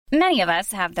Many of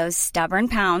us have those stubborn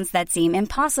pounds that seem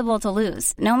impossible to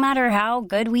lose, no matter how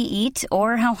good we eat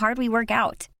or how hard we work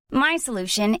out. My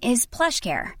solution is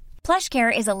PlushCare.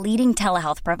 PlushCare is a leading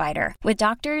telehealth provider with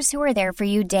doctors who are there for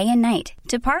you day and night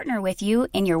to partner with you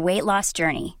in your weight loss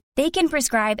journey. They can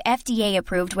prescribe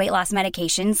FDA-approved weight loss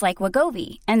medications like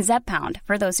Wegovy and Zepbound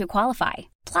for those who qualify.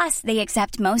 Plus, they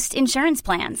accept most insurance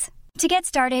plans. To get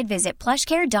started, visit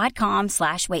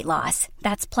plushcare.com/weightloss.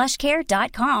 That's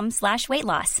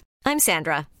plushcare.com/weightloss. I'm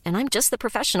Sandra, and I'm just the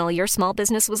professional your small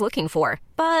business was looking for.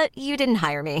 But you didn't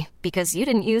hire me because you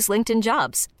didn't use LinkedIn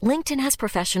Jobs. LinkedIn has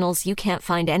professionals you can't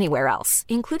find anywhere else,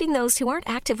 including those who aren't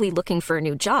actively looking for a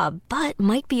new job, but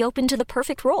might be open to the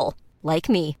perfect role, like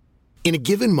me. In a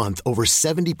given month, over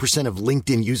 70% of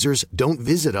LinkedIn users don't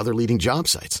visit other leading job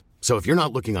sites. So if you're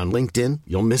not looking on LinkedIn,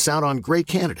 you'll miss out on great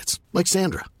candidates like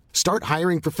Sandra. Start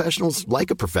hiring professionals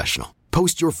like a professional.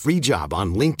 Post your free job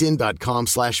on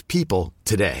linkedin.com/people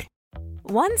today.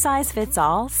 One size fits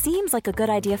all seems like a good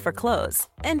idea for clothes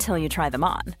until you try them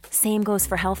on. Same goes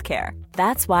for healthcare.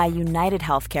 That's why United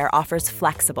Healthcare offers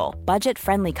flexible,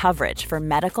 budget-friendly coverage for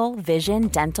medical, vision,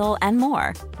 dental, and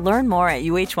more. Learn more at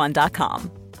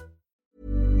uh1.com.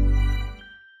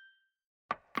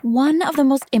 One of the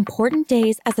most important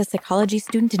days as a psychology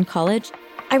student in college,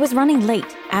 I was running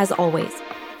late, as always.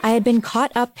 I had been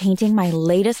caught up painting my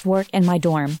latest work in my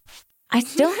dorm. I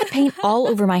still had paint all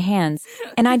over my hands,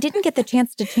 and I didn't get the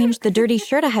chance to change the dirty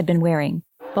shirt I had been wearing.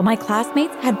 But my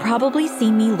classmates had probably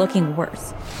seen me looking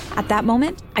worse. At that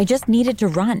moment, I just needed to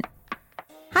run.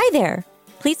 Hi there!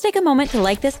 Please take a moment to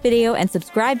like this video and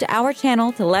subscribe to our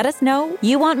channel to let us know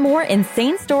you want more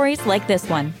insane stories like this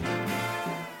one.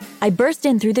 I burst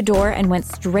in through the door and went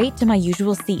straight to my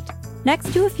usual seat,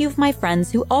 next to a few of my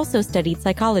friends who also studied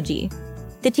psychology.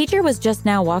 The teacher was just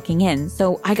now walking in,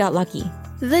 so I got lucky.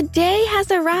 The day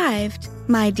has arrived,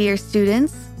 my dear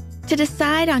students, to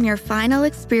decide on your final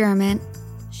experiment,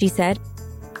 she said.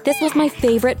 This was my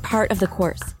favorite part of the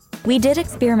course. We did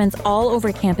experiments all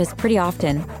over campus pretty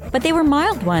often, but they were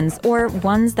mild ones or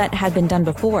ones that had been done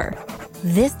before.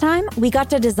 This time, we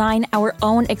got to design our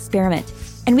own experiment,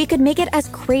 and we could make it as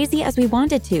crazy as we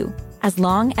wanted to, as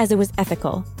long as it was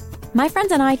ethical. My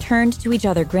friends and I turned to each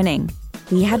other grinning.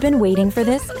 We had been waiting for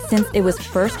this since it was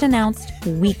first announced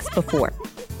weeks before.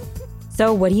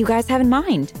 So what do you guys have in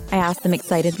mind? I asked them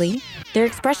excitedly. Their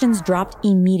expressions dropped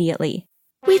immediately.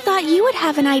 We thought you would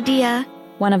have an idea,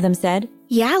 one of them said.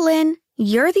 Yeah, Lynn,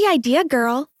 you're the idea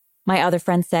girl, my other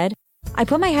friend said. I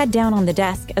put my head down on the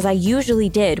desk as I usually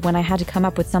did when I had to come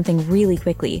up with something really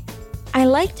quickly. I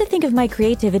like to think of my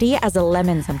creativity as a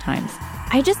lemon sometimes.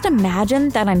 I just imagine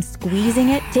that I'm squeezing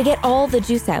it to get all the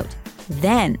juice out.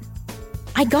 Then,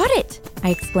 I got it, I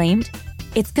exclaimed.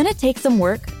 It's gonna take some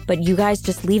work, but you guys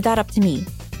just leave that up to me.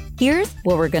 Here's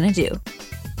what we're gonna do.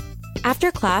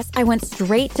 After class, I went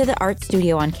straight to the art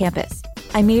studio on campus.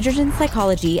 I majored in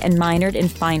psychology and minored in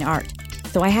fine art,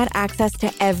 so I had access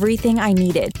to everything I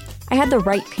needed. I had the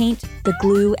right paint, the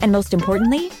glue, and most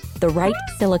importantly, the right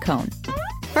silicone.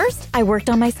 First, I worked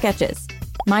on my sketches.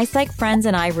 My psych friends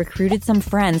and I recruited some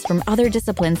friends from other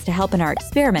disciplines to help in our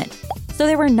experiment, so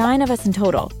there were 9 of us in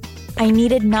total. I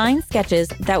needed 9 sketches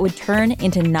that would turn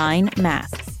into 9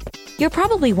 masks. You're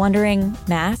probably wondering,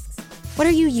 masks? What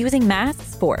are you using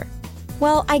masks for?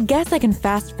 Well, I guess I can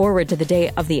fast forward to the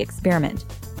day of the experiment.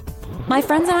 My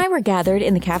friends and I were gathered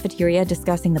in the cafeteria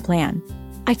discussing the plan.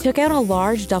 I took out a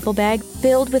large duffel bag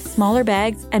filled with smaller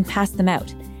bags and passed them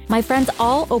out. My friends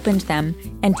all opened them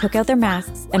and took out their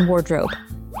masks and wardrobe.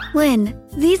 Lynn,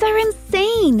 these are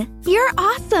insane! You're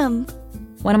awesome!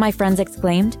 One of my friends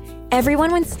exclaimed.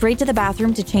 Everyone went straight to the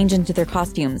bathroom to change into their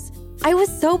costumes. I was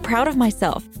so proud of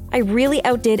myself. I really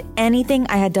outdid anything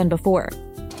I had done before.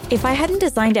 If I hadn't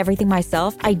designed everything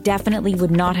myself, I definitely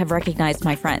would not have recognized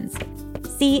my friends.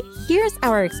 See, here's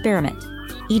our experiment.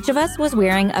 Each of us was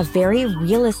wearing a very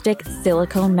realistic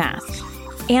silicone mask.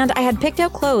 And I had picked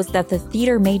out clothes that the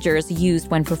theater majors used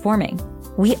when performing.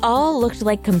 We all looked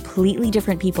like completely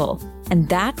different people, and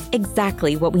that's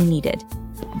exactly what we needed.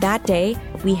 That day,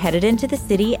 we headed into the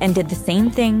city and did the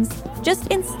same things, just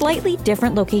in slightly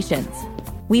different locations.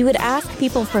 We would ask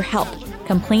people for help,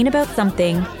 complain about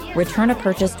something, return a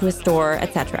purchase to a store,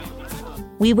 etc.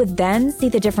 We would then see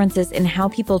the differences in how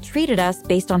people treated us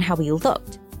based on how we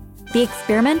looked. The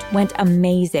experiment went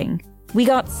amazing. We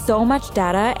got so much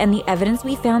data, and the evidence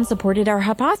we found supported our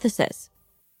hypothesis.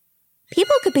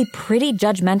 People could be pretty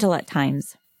judgmental at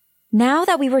times. Now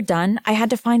that we were done, I had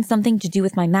to find something to do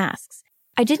with my masks.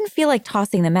 I didn't feel like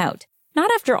tossing them out,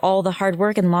 not after all the hard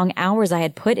work and long hours I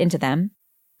had put into them.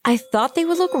 I thought they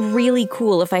would look really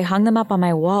cool if I hung them up on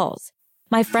my walls.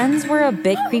 My friends were a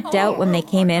bit creeped out when they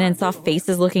came in and saw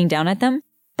faces looking down at them,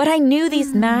 but I knew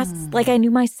these masks like I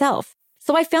knew myself,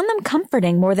 so I found them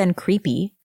comforting more than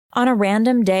creepy. On a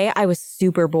random day, I was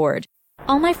super bored.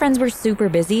 All my friends were super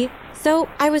busy, so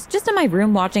I was just in my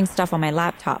room watching stuff on my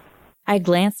laptop. I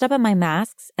glanced up at my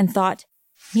masks and thought,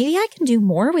 maybe I can do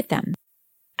more with them.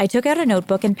 I took out a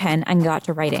notebook and pen and got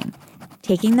to writing.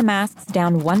 Taking the masks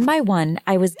down one by one,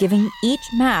 I was giving each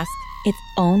mask its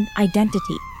own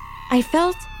identity. I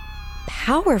felt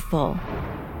powerful.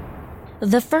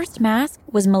 The first mask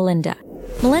was Melinda.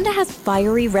 Melinda has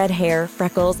fiery red hair,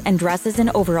 freckles, and dresses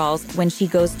in overalls when she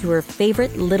goes to her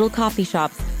favorite little coffee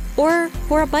shops or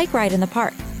for a bike ride in the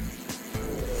park.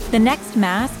 The next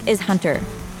mask is Hunter.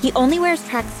 He only wears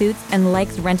tracksuits and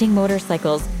likes renting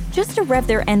motorcycles just to rev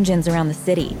their engines around the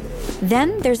city.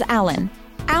 Then there's Alan.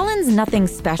 Alan's nothing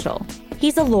special.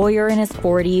 He's a lawyer in his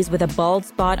 40s with a bald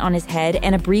spot on his head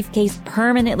and a briefcase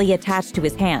permanently attached to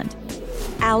his hand.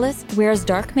 Alice wears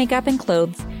dark makeup and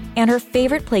clothes, and her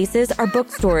favorite places are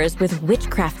bookstores with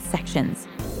witchcraft sections.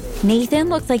 Nathan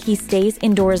looks like he stays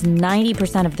indoors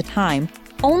 90% of the time,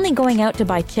 only going out to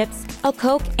buy chips, a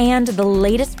Coke, and the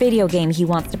latest video game he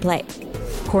wants to play.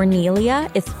 Cornelia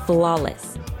is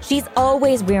flawless. She's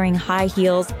always wearing high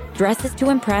heels, dresses to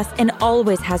impress, and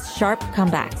always has sharp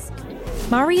comebacks.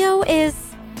 Mario is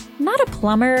not a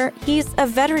plumber. He's a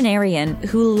veterinarian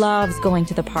who loves going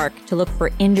to the park to look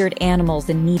for injured animals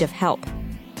in need of help.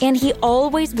 And he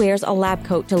always wears a lab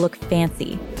coat to look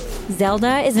fancy.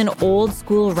 Zelda is an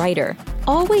old-school writer,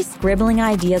 always scribbling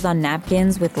ideas on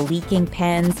napkins with leaking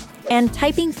pens and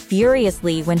typing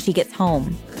furiously when she gets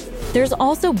home. There's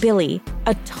also Billy,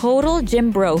 a total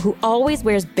gym bro who always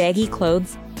wears baggy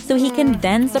clothes so he can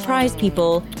then surprise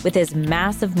people with his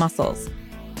massive muscles.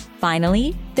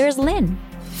 Finally, there's Lynn,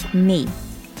 me.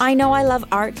 I know I love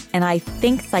art and I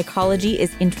think psychology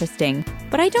is interesting,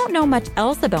 but I don't know much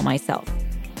else about myself.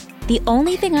 The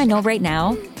only thing I know right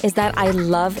now is that I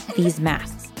love these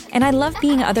masks, and I love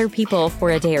being other people for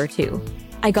a day or two.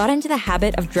 I got into the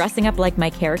habit of dressing up like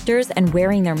my characters and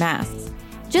wearing their masks,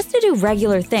 just to do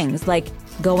regular things like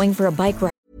going for a bike ride.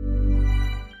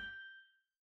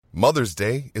 Mother's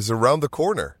Day is around the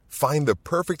corner. Find the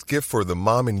perfect gift for the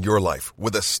mom in your life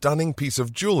with a stunning piece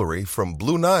of jewelry from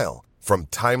Blue Nile. From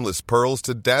timeless pearls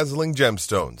to dazzling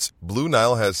gemstones, Blue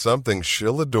Nile has something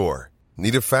she'll adore.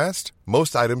 Need it fast?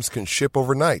 Most items can ship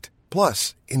overnight.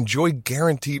 Plus, enjoy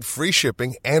guaranteed free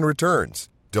shipping and returns.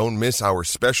 Don't miss our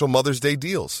special Mother's Day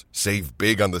deals. Save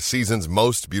big on the season's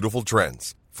most beautiful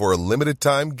trends. For a limited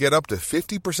time, get up to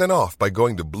 50% off by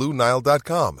going to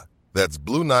BlueNile.com. That's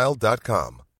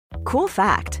BlueNile.com. Cool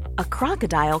fact, a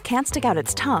crocodile can't stick out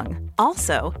its tongue.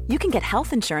 Also, you can get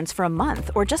health insurance for a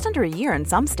month or just under a year in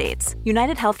some states.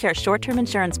 United Healthcare short-term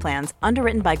insurance plans,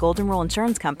 underwritten by Golden Rule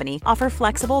Insurance Company, offer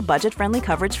flexible, budget-friendly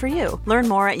coverage for you. Learn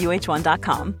more at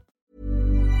UH1.com.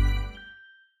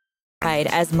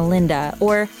 As Melinda,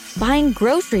 or buying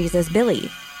groceries as Billy.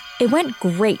 It went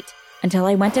great until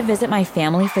I went to visit my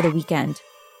family for the weekend.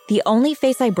 The only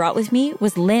face I brought with me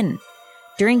was Lynn.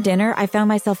 During dinner, I found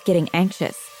myself getting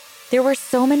anxious. There were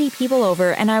so many people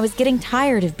over, and I was getting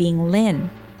tired of being Lynn.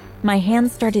 My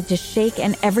hands started to shake,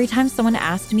 and every time someone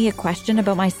asked me a question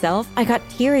about myself, I got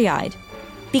teary-eyed.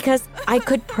 Because I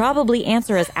could probably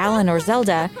answer as Alan or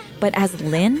Zelda, but as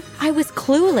Lynn, I was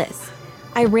clueless.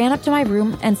 I ran up to my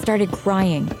room and started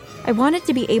crying. I wanted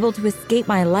to be able to escape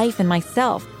my life and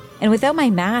myself, and without my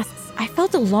masks, I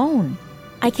felt alone.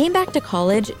 I came back to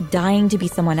college dying to be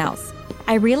someone else.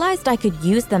 I realized I could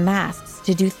use the masks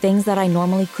to do things that I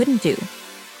normally couldn't do.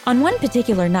 On one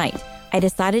particular night, I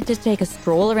decided to take a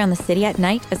stroll around the city at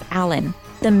night as Alan,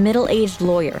 the middle-aged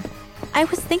lawyer. I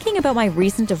was thinking about my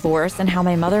recent divorce and how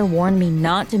my mother warned me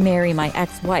not to marry my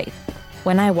ex-wife.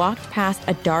 When I walked past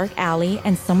a dark alley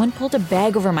and someone pulled a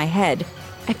bag over my head,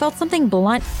 I felt something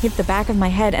blunt hit the back of my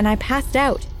head and I passed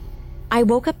out. I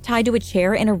woke up tied to a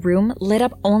chair in a room lit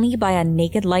up only by a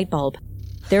naked light bulb.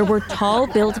 There were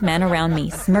tall-built men around me,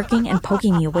 smirking and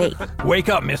poking me awake. Wake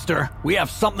up, mister. We have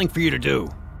something for you to do.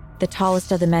 The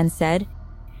tallest of the men said.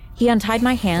 He untied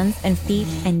my hands and feet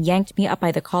and yanked me up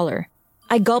by the collar.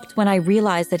 I gulped when I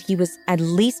realized that he was at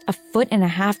least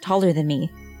 1.5 feet taller than me.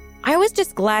 I was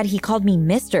just glad he called me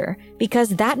mister, because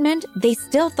that meant they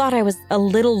still thought I was a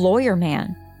little lawyer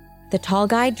man. The tall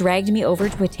guy dragged me over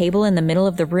to a table in the middle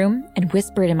of the room and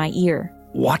whispered in my ear.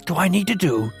 What do I need to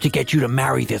do to get you to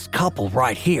marry this couple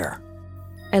right here?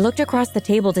 I looked across the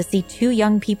table to see 2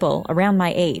 young people around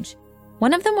my age.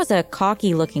 One of them was a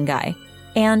cocky-looking guy,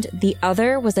 and the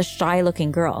other was a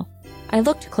shy-looking girl. I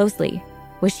looked closely.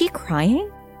 Was she crying?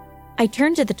 I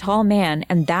turned to the tall man,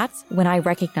 and that's when I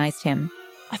recognized him.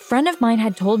 A friend of mine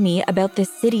had told me about this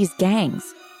city's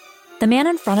gangs. The man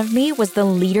in front of me was the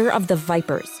leader of the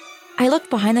Vipers. I looked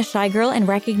behind the shy girl and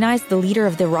recognized the leader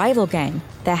of the rival gang,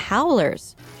 the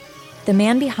Howlers. The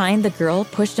man behind the girl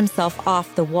pushed himself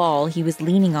off the wall he was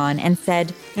leaning on and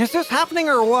said, "Is this happening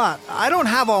or what? I don't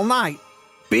have all night."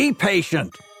 "Be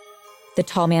patient," the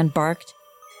tall man barked.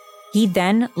 He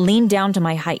then leaned down to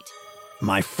my height.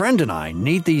 "My friend and I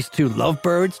need these two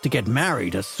lovebirds to get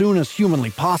married as soon as humanly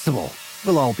possible.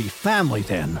 We'll all be family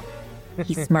then."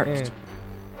 He smirked.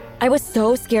 I was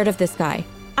so scared of this guy.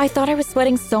 I thought I was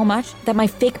sweating so much that my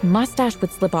fake mustache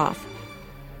would slip off.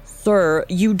 "Sir,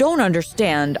 you don't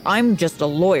understand. I'm just a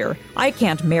lawyer. I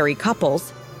can't marry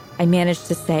couples," I managed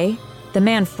to say. The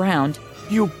man frowned.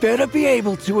 "You better be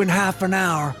able to in half an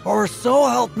hour, or so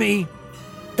help me."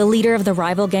 The leader of the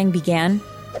rival gang began,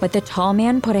 but the tall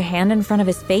man put a hand in front of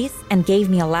his face and gave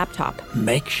me a laptop.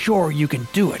 "Make sure you can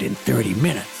do it in 30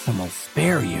 minutes, and we'll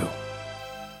spare you,"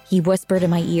 he whispered in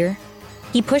my ear.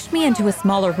 He pushed me into a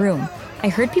smaller room. I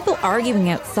heard people arguing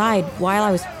outside while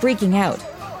I was freaking out.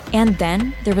 And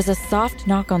then there was a soft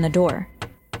knock on the door.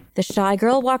 The shy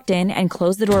girl walked in and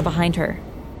closed the door behind her.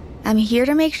 "I'm here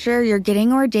to make sure you're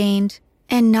getting ordained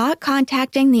and not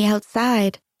contacting the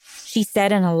outside," she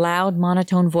said in a loud,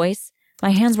 monotone voice.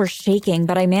 My hands were shaking,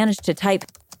 but I managed to type,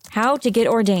 "How to get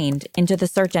ordained," into the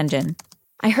search engine.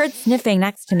 I heard sniffing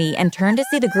next to me and turned to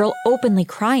see the girl openly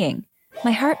crying.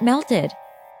 My heart melted.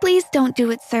 "Please don't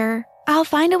do it, sir. I'll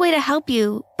find a way to help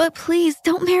you, but please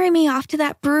don't marry me off to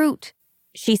that brute,"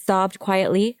 she sobbed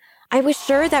quietly. I was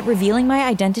sure that revealing my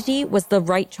identity was the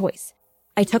right choice.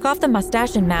 I took off the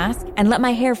mustache and mask and let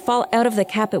my hair fall out of the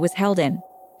cap it was held in.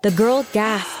 The girl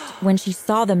gasped when she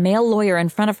saw the male lawyer in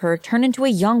front of her turn into a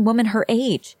young woman her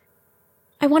age.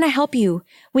 "I want to help you.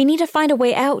 We need to find a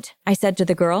way out," I said to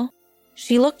the girl.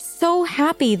 She looked so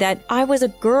happy that I was a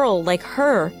girl like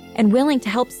her and willing to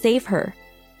help save her.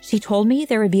 She told me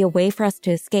there would be a way for us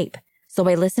to escape, so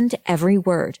I listened to every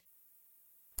word.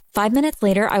 5 minutes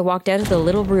later, I walked out of the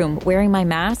little room wearing my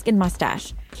mask and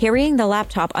mustache, carrying the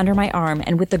laptop under my arm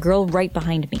and with the girl right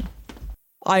behind me.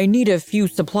 "I need a few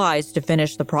supplies to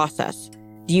finish the process.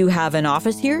 Do you have an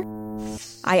office here?"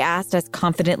 I asked as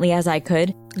confidently as I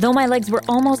could, though my legs were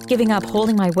almost giving up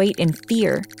holding my weight in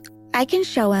fear. "I can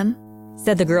show him,"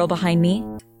 said the girl behind me.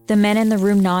 The men in the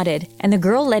room nodded, and the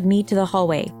girl led me to the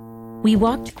hallway. We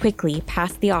walked quickly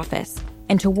past the office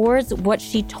and towards what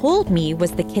she told me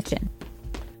was the kitchen.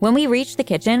 When we reached the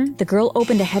kitchen, the girl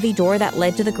opened a heavy door that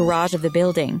led to the garage of the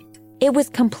building. It was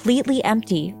completely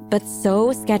empty, but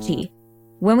so sketchy.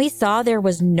 When we saw there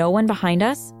was no one behind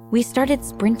us, we started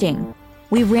sprinting.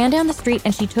 We ran down the street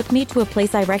and she took me to a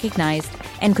place I recognized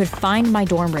and could find my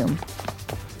dorm room.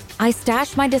 I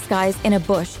stashed my disguise in a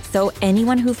bush so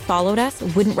anyone who followed us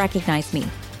wouldn't recognize me.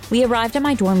 We arrived at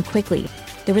my dorm quickly.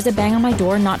 There was a bang on my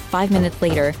door not 5 minutes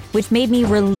later, which made me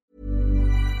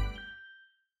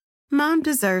Mom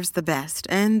deserves the best,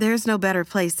 and there's no better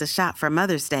place to shop for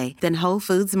Mother's Day than Whole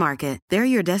Foods Market. They're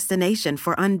your destination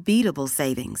for unbeatable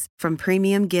savings, from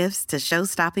premium gifts to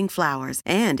show-stopping flowers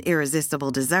and irresistible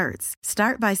desserts.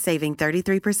 Start by saving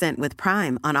 33% with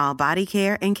Prime on all body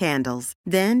care and candles.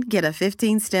 Then get a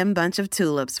 15-stem bunch of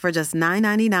tulips for just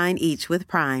 $9.99 each with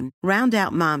Prime. Round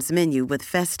out Mom's menu with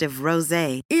festive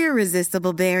rosé,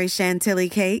 irresistible berry chantilly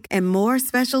cake, and more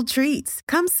special treats.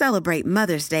 Come celebrate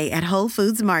Mother's Day at Whole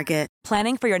Foods Market.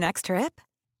 Planning for your next trip?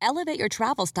 Elevate your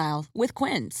travel style with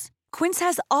Quince. Quince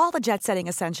has all the jet-setting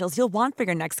essentials you'll want for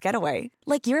your next getaway,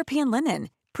 like European linen,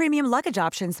 premium luggage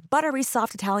options, buttery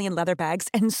soft Italian leather bags,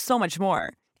 and so much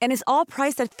more. And is all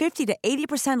priced at 50 to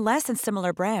 80% less than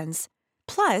similar brands.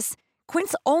 Plus,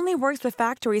 Quince only works with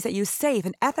factories that use safe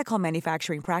and ethical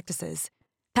manufacturing practices.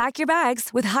 Pack your bags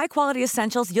with high-quality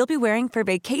essentials you'll be wearing for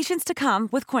vacations to come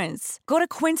with Quince. Go to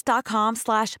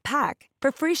quince.com/pack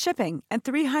for free shipping and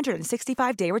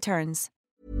 365-day returns.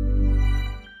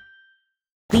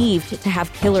 Believed to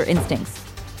have killer instincts.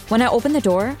 When I opened the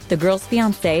door, the girl's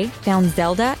fiancé found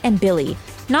Zelda and Billy,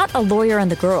 not a lawyer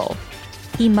and the girl.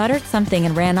 He muttered something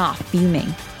and ran off,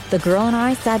 fuming. The girl and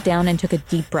I sat down and took a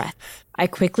deep breath. I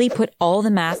quickly put all the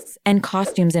masks and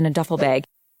costumes in a duffel bag,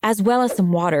 as well as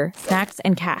some water, snacks,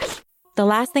 and cash. The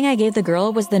last thing I gave the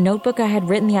girl was the notebook I had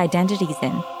written the identities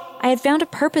in. I had found a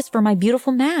purpose for my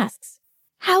beautiful masks.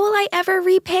 "How will I ever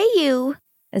repay you?"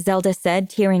 Zelda said,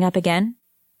 tearing up again.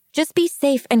 "Just be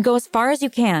safe and go as far as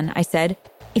you can," I said.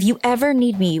 "If you ever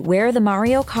need me, wear the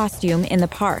Mario costume in the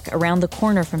park around the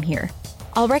corner from here.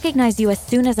 I'll recognize you as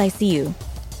soon as I see you."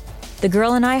 The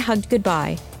girl and I hugged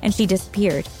goodbye, and she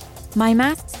disappeared. My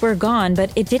masks were gone, but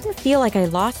it didn't feel like I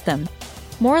lost them.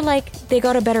 More like they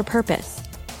got a better purpose.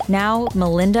 Now,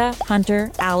 Melinda,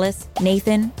 Hunter, Alice,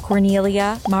 Nathan,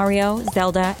 Cornelia, Mario,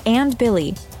 Zelda, and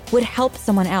Billy would help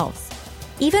someone else.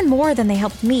 Even more than they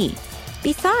helped me.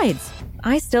 Besides,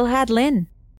 I still had Lynn.